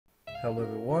Hello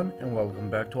everyone and welcome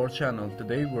back to our channel.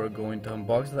 Today we're going to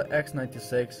unbox the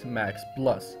X96 Max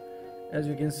Plus. As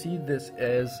you can see, this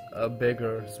is a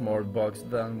bigger smart box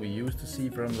than we used to see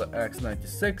from the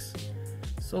X96.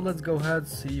 So let's go ahead and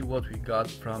see what we got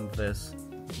from this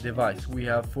device. We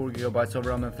have 4 GB of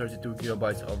RAM and 32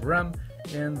 GB of RAM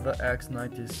in the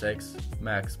X96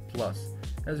 Max Plus.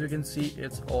 As you can see,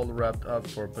 it's all wrapped up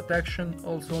for protection.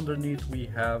 Also underneath we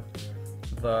have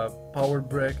the power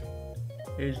brick,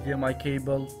 HDMI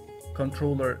cable,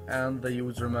 controller, and the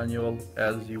user manual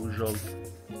as usual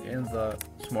in the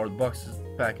smart boxes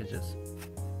packages.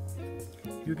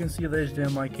 You can see the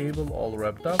HDMI cable all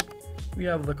wrapped up. We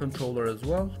have the controller as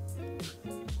well.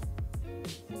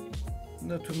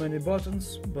 Not too many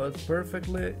buttons, but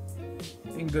perfectly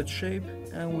in good shape,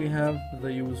 and we have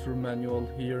the user manual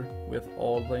here with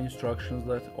all the instructions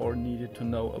that are needed to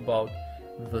know about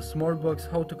the smart box,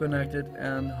 how to connect it,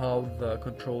 and how the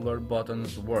controller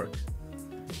buttons work.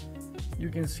 You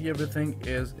can see everything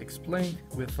is explained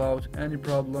without any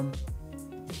problem.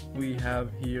 We have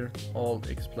here all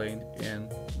explained in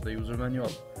the user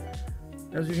manual.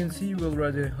 As you can see, we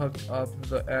already hooked up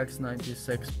the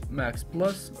X96 Max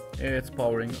Plus. It's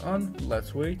powering on.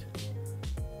 Let's wait.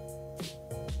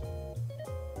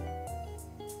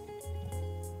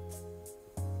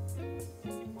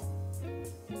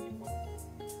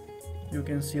 You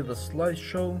can see the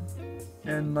slideshow,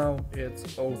 and now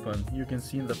it's open. You can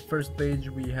see in the first page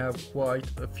we have quite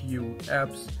a few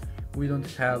apps. We don't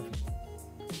have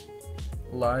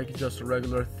like just a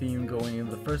regular theme going in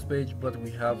the first page, but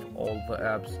we have all the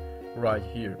apps right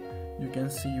here. You can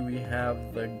see we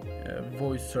have the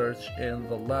voice search in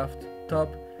the left top.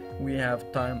 We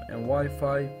have time and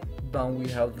Wi-Fi. Down we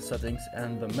have the settings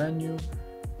and the menu.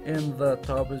 In the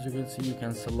top, as you can see, you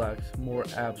can select more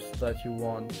apps that you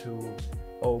want to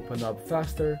open up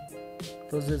faster.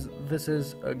 This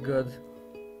is a good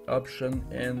option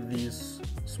in these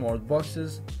smart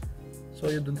boxes, so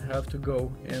you don't have to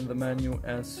go in the menu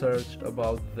and search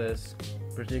about this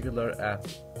particular app.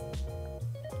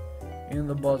 In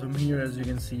the bottom here, as you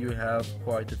can see, you have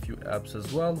quite a few apps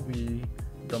as well. We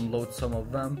download some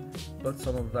of them, but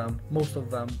most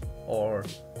of them are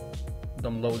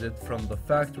downloaded from the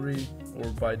factory or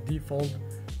by default.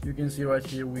 You can see right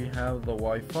here we have the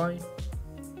Wi-Fi,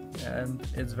 and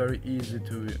it's very easy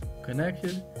to connect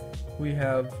it. We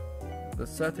have the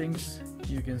settings,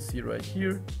 you can see right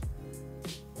here.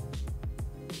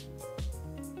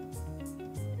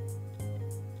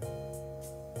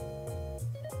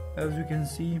 As you can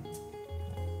see,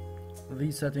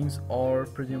 these settings are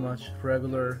pretty much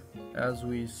regular as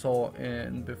we saw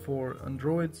in before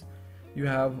Androids. You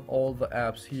have all the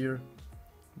apps here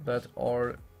that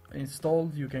are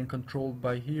installed. You can control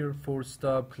by here, force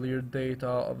stop, clear data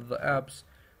of the apps,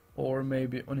 or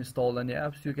maybe uninstall any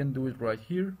apps. You can do it right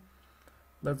here.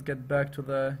 Let's get back to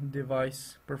the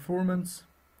device performance.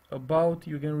 About,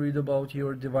 you can read about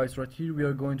your device right here. We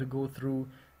are going to go through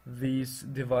these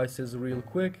devices real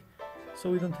quick,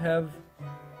 so we don't have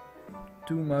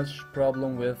too much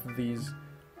problem with these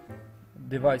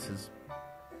devices.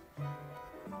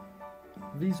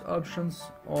 These options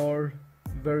are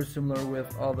very similar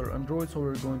with other Androids, so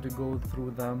we're going to go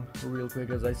through them real quick.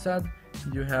 As I said,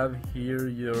 you have here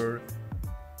your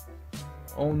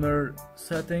owner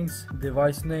settings,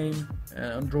 device name,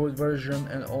 Android version,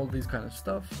 and all these kind of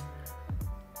stuff.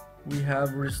 We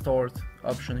have restart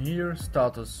option here,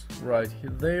 status right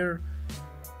there.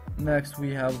 Next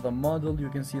we have the model. You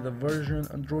can see the version,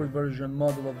 Android version,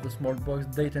 model of the smart box,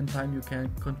 date and time. You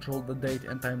can control the date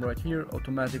and time right here,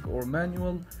 automatic or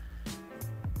manual.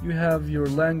 You have your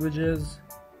languages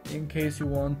in case you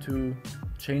want to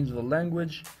change the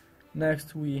language.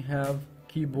 Next we have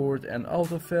keyboard and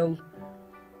autofill.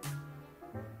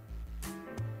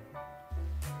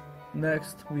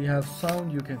 Next we have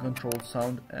sound. You can control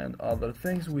sound and other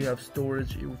things. We have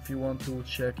storage if you want to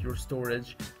check your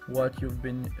storage, what you've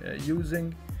been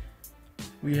using.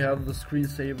 We have the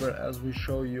screensaver as we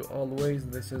show you always.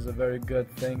 This is a very good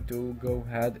thing to go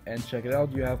ahead and check it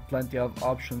out. You have plenty of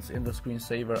options in the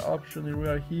screensaver option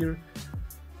right here.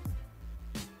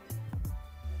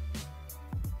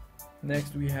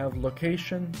 Next we have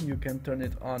location. You can turn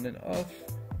it on and off,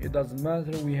 it doesn't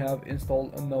matter. We have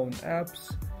install unknown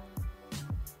apps.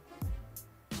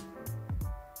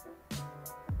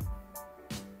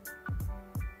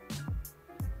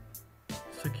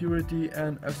 Security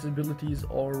and accessibilities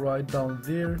are right down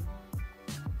there.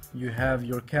 You have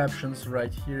your captions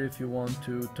right here if you want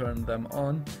to turn them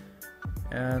on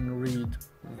and read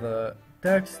the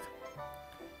text.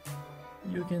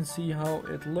 You can see how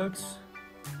it looks.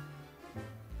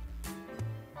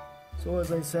 So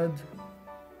as I said,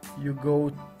 you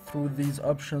go through these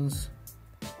options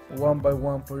one by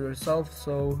one for yourself,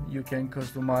 so you can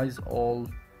customize all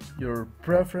your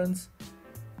preference.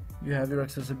 You have your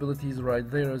accessibilities right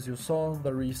there, as you saw,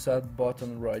 the reset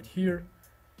button right here.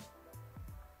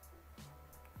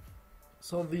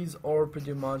 So these are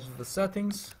pretty much the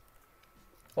settings.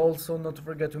 Also, not to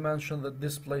forget to mention the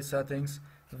display settings.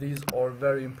 These are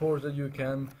very important. You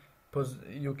can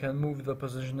move the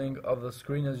positioning of the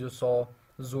screen, as you saw,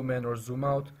 zoom in or zoom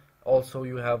out. Also,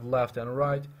 you have left and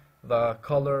right. The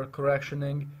color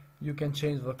correctioning, you can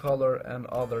change the color and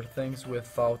other things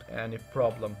without any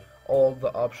problem. All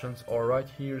the options are right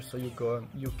here, so you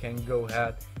can go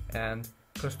ahead and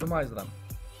customize them.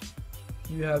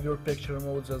 You have your picture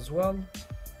modes as well.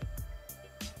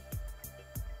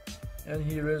 And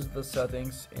here is the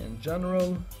settings in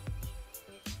general.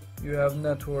 You have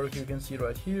network, you can see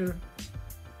right here.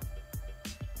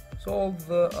 So all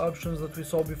the options that we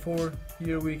saw before,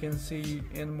 here we can see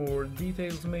in more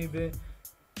details, maybe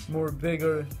more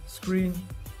bigger screen.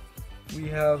 We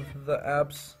have the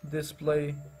apps,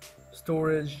 display,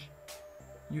 storage.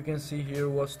 You can see here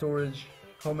what storage,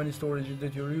 how many storage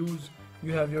did you use.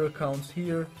 You have your accounts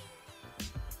here.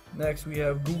 Next we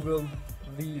have Google.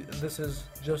 This is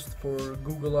just for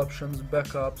Google options,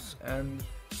 backups and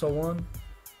so on.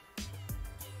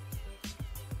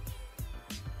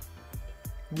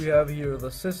 We have here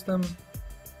the system.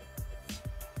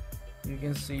 You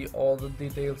can see all the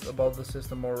details about the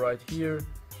system are right here.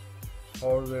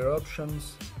 Hardware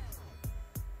options.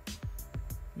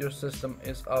 Your system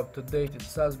is up to date, it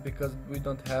says, because we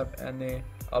don't have any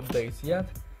updates yet.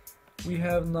 We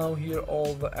have now here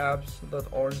all the apps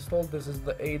that are installed. This is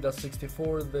the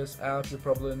Ada64. This app you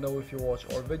probably know if you watch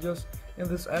our videos. In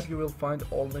this app you will find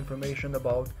all the information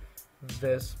about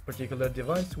this particular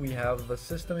device. We have the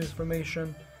system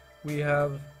information, we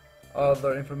have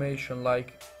other information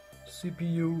like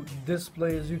CPU,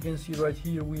 display, as you can see right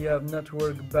here. We have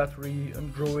network, battery,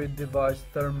 Android device,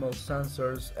 thermal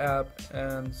sensors, app,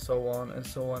 and so on and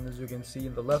so on. As you can see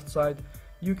in the left side,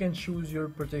 you can choose your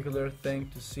particular thing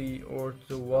to see or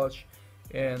to watch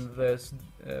in this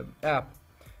app.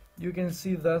 You can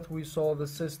see that we saw the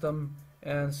system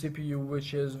and CPU,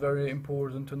 which is very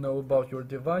important to know about your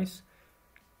device.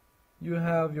 You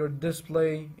have your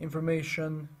display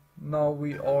information. Now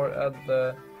we are at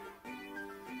the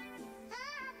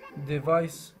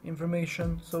device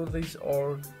information, so these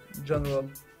are general.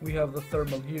 We have the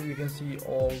thermal here. You can see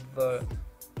all the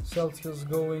Celsius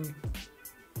going,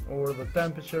 or the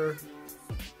temperature.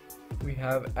 We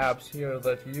have apps here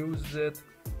that use it.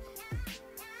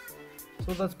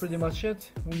 So that's pretty much it.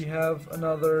 We have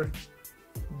another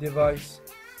device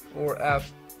or app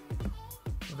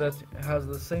that has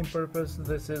the same purpose.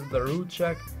 This is the root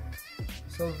check.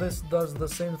 So this does the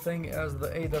same thing as the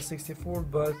Ada64,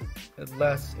 but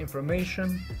less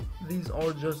information. These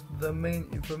are just the main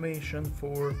information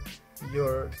for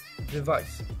your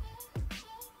device.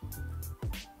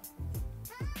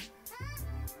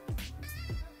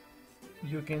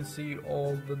 You can see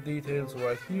all the details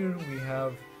right here. We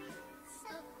have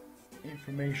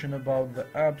information about the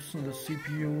apps, the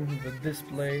CPU, the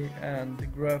display, and the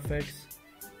graphics,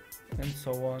 and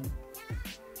so on.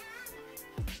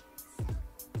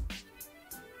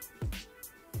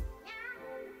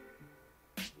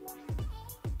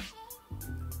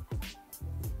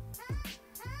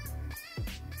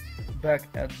 Back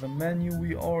at the menu,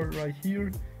 we are right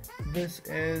here. This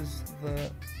is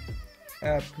the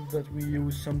app that we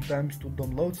use sometimes to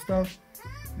download stuff.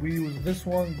 We use this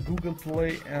one, Google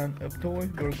Play and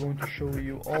Uptoy. We're going to show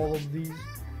you all of these.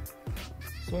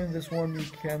 So in this one you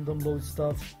can download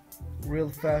stuff real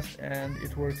fast and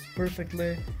it works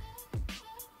perfectly.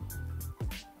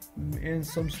 In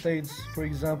some states, for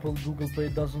example, Google Play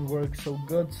doesn't work so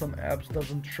good. Some apps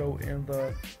doesn't show in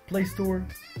the Play Store.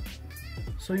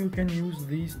 So you can use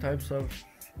these types of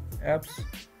apps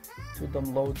to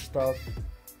download stuff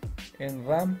in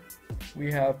them.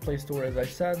 We have Play Store, as I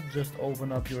said. Just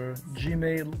open up your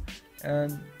Gmail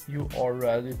and you are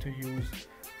ready to use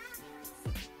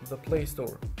the Play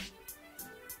Store.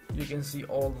 You can see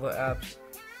all the apps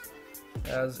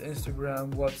as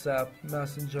Instagram, WhatsApp,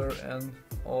 Messenger, and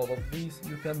all of these.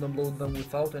 You can download them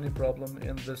without any problem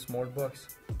in this smart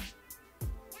box.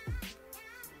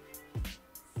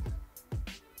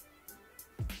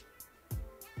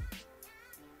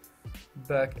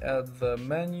 Back at the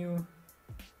menu,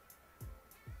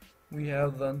 we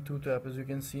have the Antutu app. As you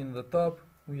can see in the top,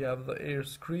 we have the Air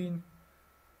screen.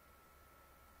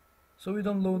 So we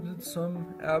downloaded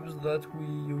some apps that we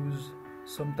use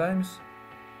sometimes.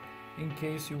 In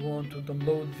case you want to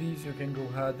download these, you can go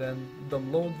ahead and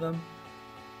download them.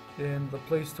 in the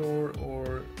Play Store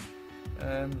or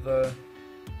and the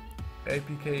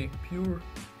APK Pure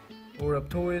or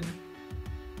Aptoid.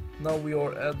 Now we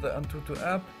are at the Antutu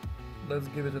app. Let's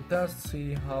give it a test,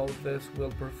 see how this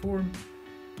will perform.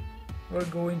 We're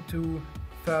going to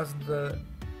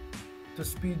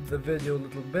speed the video a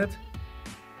little bit,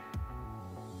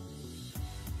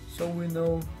 so we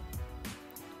know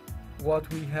what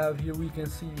we have here. We can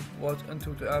see what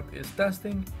Antutu app is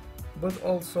testing, but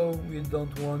also we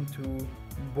don't want to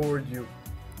bore you.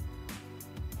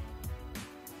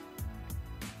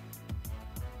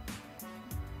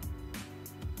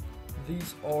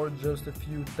 These are just a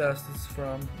few tests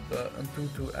from the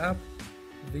Antutu app.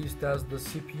 These test the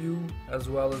CPU as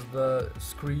well as the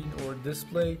screen or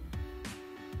display,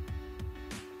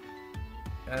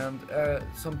 and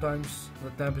sometimes the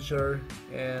temperature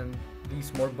and these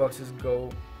smart boxes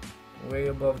go way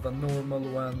above the normal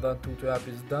when the Antutu app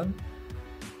is done.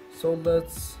 So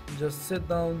let's just sit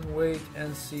down, wait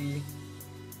and see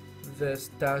this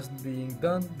task being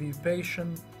done. Be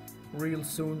patient, real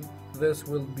soon this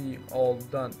will be all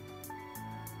done.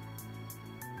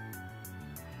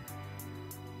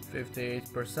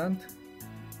 58%,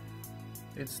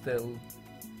 it's still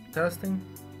testing.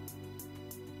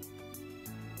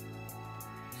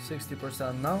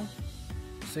 60% now,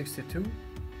 62,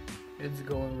 it's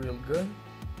going real good.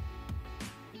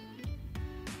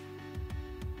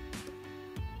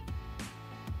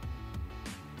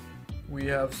 We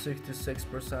have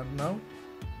 66% now,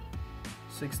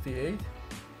 68,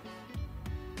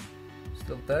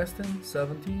 still testing,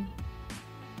 70,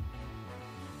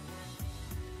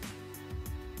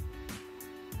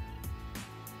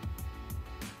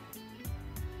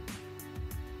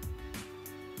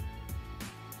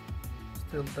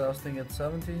 still testing at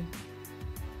 70.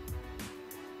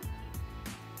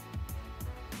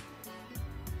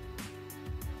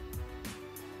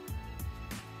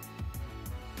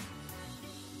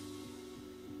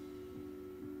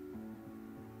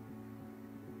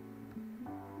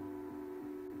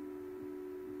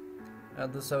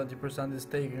 And the 70% is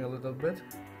taking a little bit.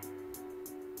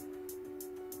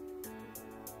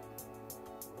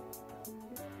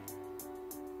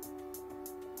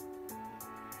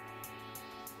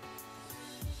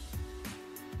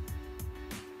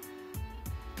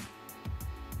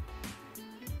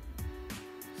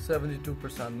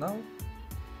 %, now.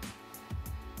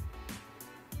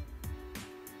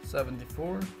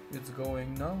 74, it's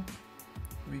going now.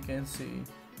 We can see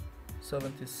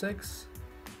 76.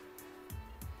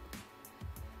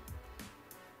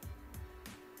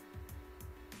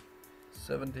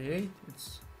 78,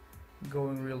 it's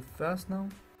going real fast now.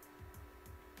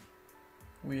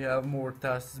 We have more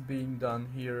tests being done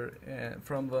here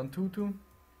from the Antutu.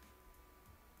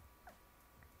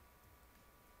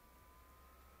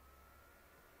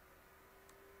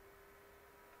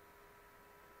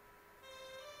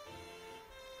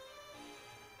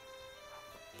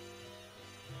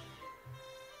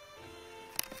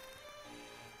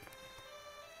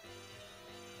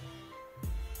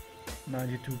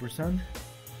 %.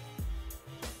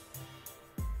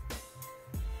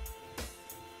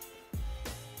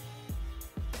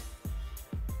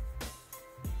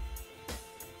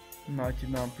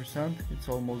 99%, it's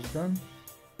almost done.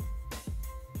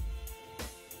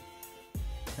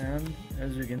 And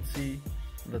as you can see,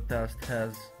 the test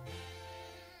has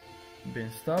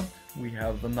been stopped. We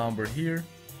have the number here,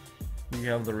 we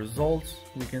have the results,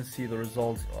 we can see the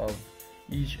results of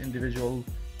each individual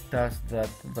test that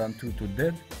the Antutu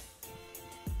did.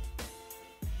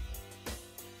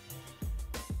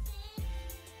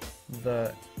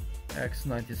 The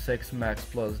X96 Max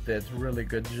Plus did a really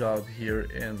good job here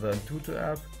in the Antutu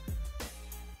app.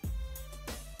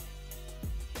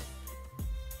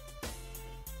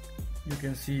 You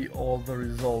can see all the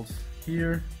results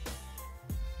here.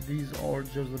 These are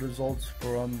just the results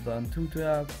from the Antutu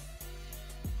app.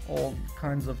 All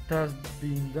kinds of tests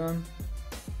being done.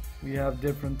 We have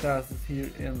different tests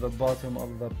here in the bottom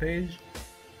of the page.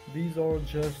 These are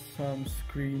just some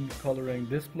screen coloring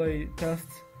display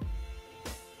tests.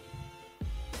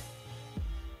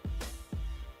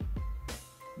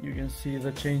 You can see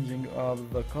the changing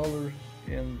of the color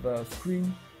in the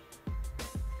screen.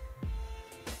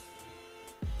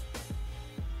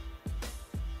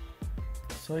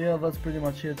 So yeah, that's pretty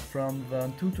much it from the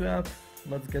Antutu app.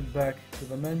 Let's get back to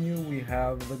the menu. We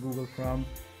have the Google Chrome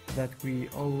that we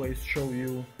always show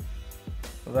you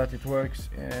that it works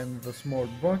in the smart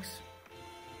box.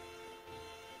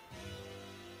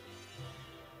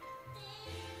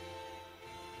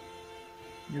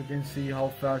 You can see how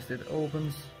fast it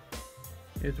opens.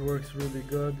 It works really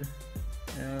good,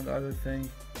 and I would think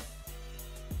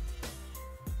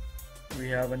we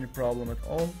have any problem at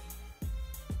all.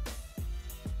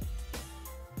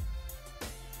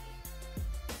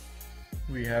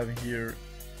 We have here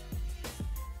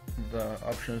the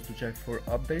options to check for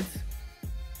updates.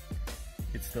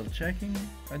 It's still checking.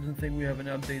 I don't think we have any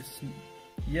updates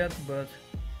yet, but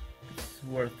it's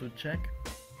worth to check.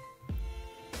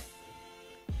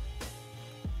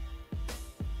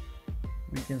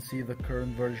 We can see the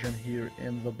current version here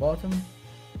in the bottom.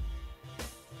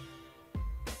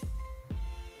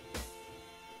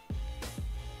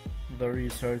 The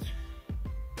research,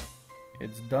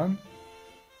 it's done.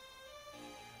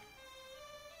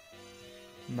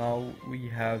 Now we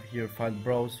have here file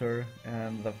browser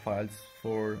and the files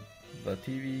for the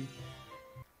TV.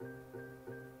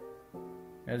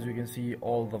 As you can see,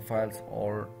 all the files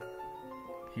are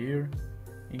here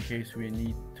in case we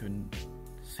need to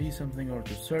see something or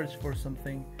to search for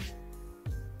something.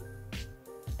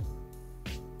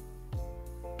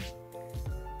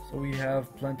 So we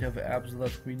have plenty of apps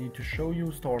that we need to show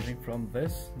you, starting from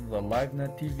this, the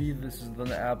LiveNet TV. This is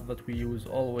the app that we use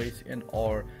always in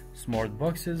our smart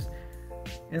boxes.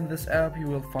 In this app you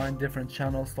will find different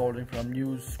channels starting from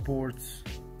news, sports,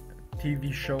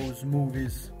 TV shows,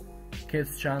 movies,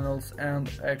 kids channels,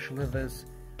 and actually this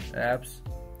app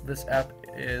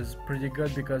is pretty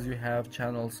good because you have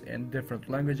channels in different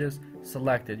languages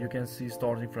selected. You can see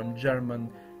starting from German,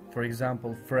 for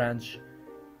example, French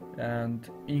and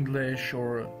English,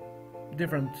 or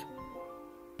different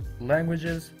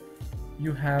languages.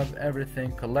 You have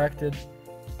everything collected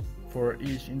for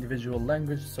each individual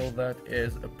language, so that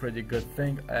is a pretty good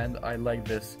thing, and I like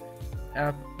this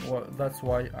app. Well, that's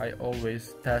why I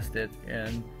always test it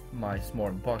in my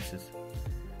smart boxes.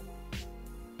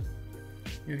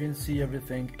 You can see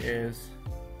everything is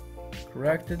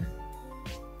corrected.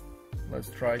 Let's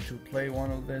try to play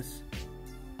one of this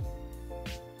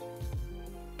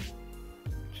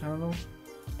channel.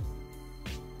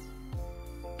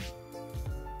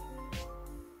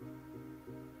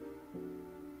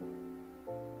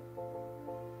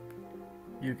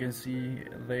 You can see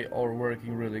they are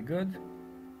working really good.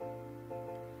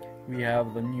 We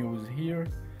have the news here,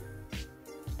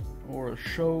 or a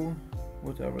show,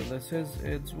 whatever this is,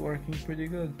 it's working pretty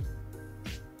good.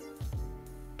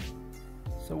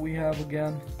 So we have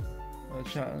again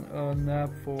an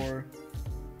app for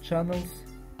channels.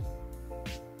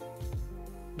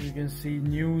 You can see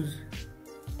news,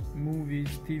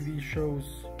 movies, TV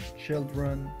shows,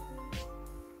 children,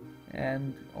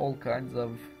 and all kinds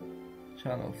of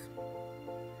channels.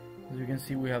 As you can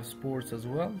see, we have sports as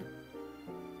well.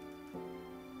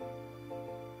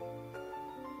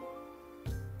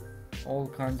 All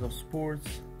kinds of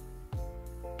sports.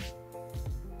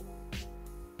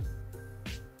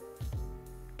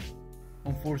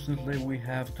 Unfortunately, we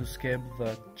have to skip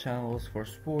the channels for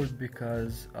sport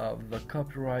because of the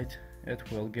copyright. It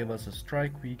will give us a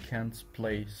strike. We can't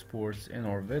play sports in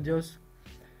our videos.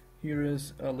 Here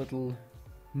is a little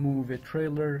movie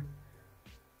trailer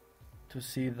to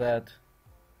see that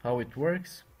how it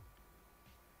works.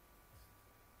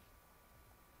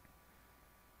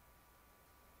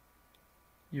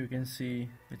 You can see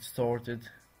it started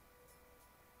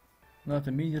not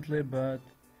immediately, but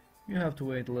you have to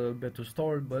wait a little bit to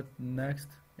start, but next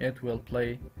it will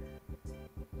play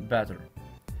better.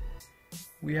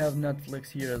 We have Netflix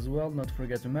here as well, not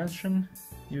forget to mention.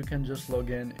 You can just log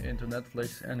in into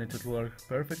Netflix and it will work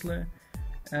perfectly.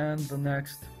 And the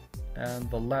next and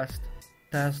the last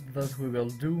test that we will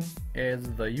do is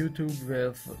the YouTube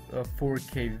with a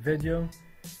 4K video.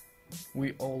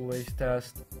 We always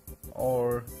test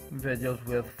our videos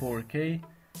with 4K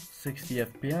 60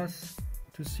 FPS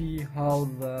to see how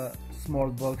the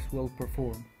smart box will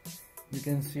perform. You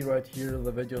can see right here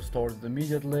the video starts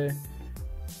immediately.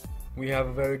 We have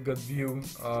a very good view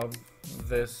of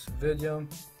this video,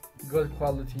 good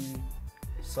quality,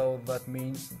 so that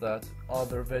means that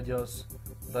other videos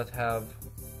that have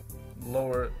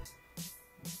lower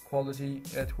quality,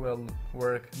 it will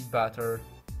work better,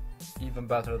 even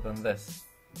better than this.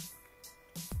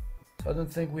 So I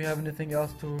don't think we have anything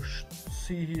else to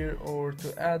see here or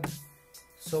to add.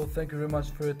 So thank you very much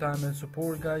for your time and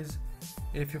support, guys.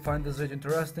 If you find this video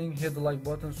interesting, hit the like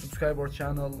button, subscribe our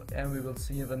channel, and we will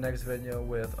see you in the next video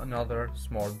with another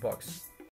smart box.